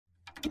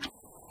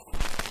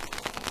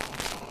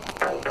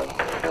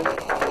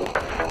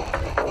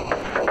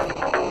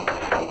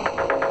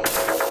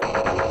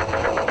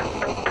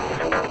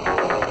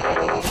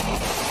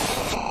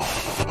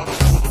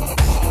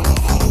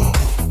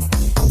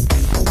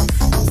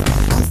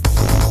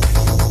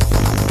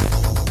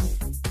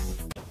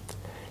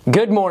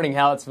Good morning,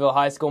 Hallettsville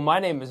High School. My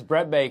name is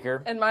Brett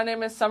Baker. And my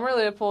name is Summer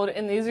Leopold,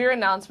 and these are your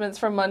announcements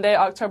for Monday,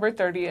 October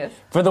 30th.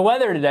 For the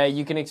weather today,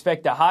 you can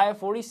expect a high of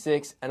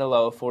 46 and a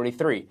low of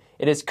 43.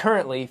 It is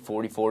currently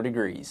 44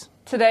 degrees.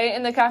 Today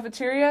in the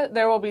cafeteria,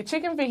 there will be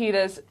chicken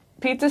fajitas,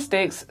 pizza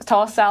sticks,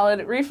 tossed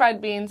salad,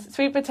 refried beans,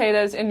 sweet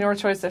potatoes, and your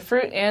choice of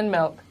fruit and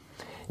milk.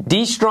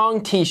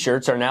 D-Strong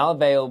t-shirts are now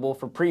available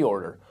for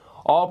pre-order.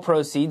 All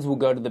proceeds will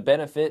go to the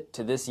benefit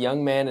to this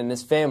young man and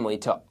his family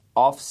to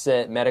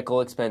offset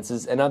medical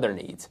expenses and other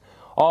needs.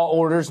 All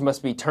orders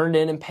must be turned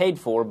in and paid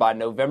for by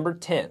November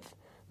 10th.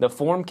 The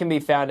form can be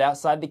found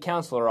outside the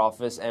counselor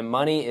office, and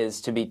money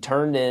is to be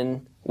turned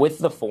in with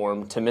the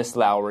form to Miss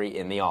Lowry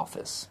in the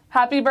office.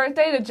 Happy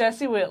birthday to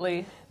Jesse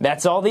Whitley.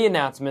 That's all the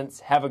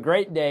announcements. Have a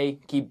great day.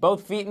 Keep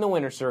both feet in the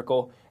winner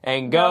circle,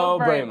 and go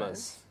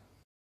Brahmas.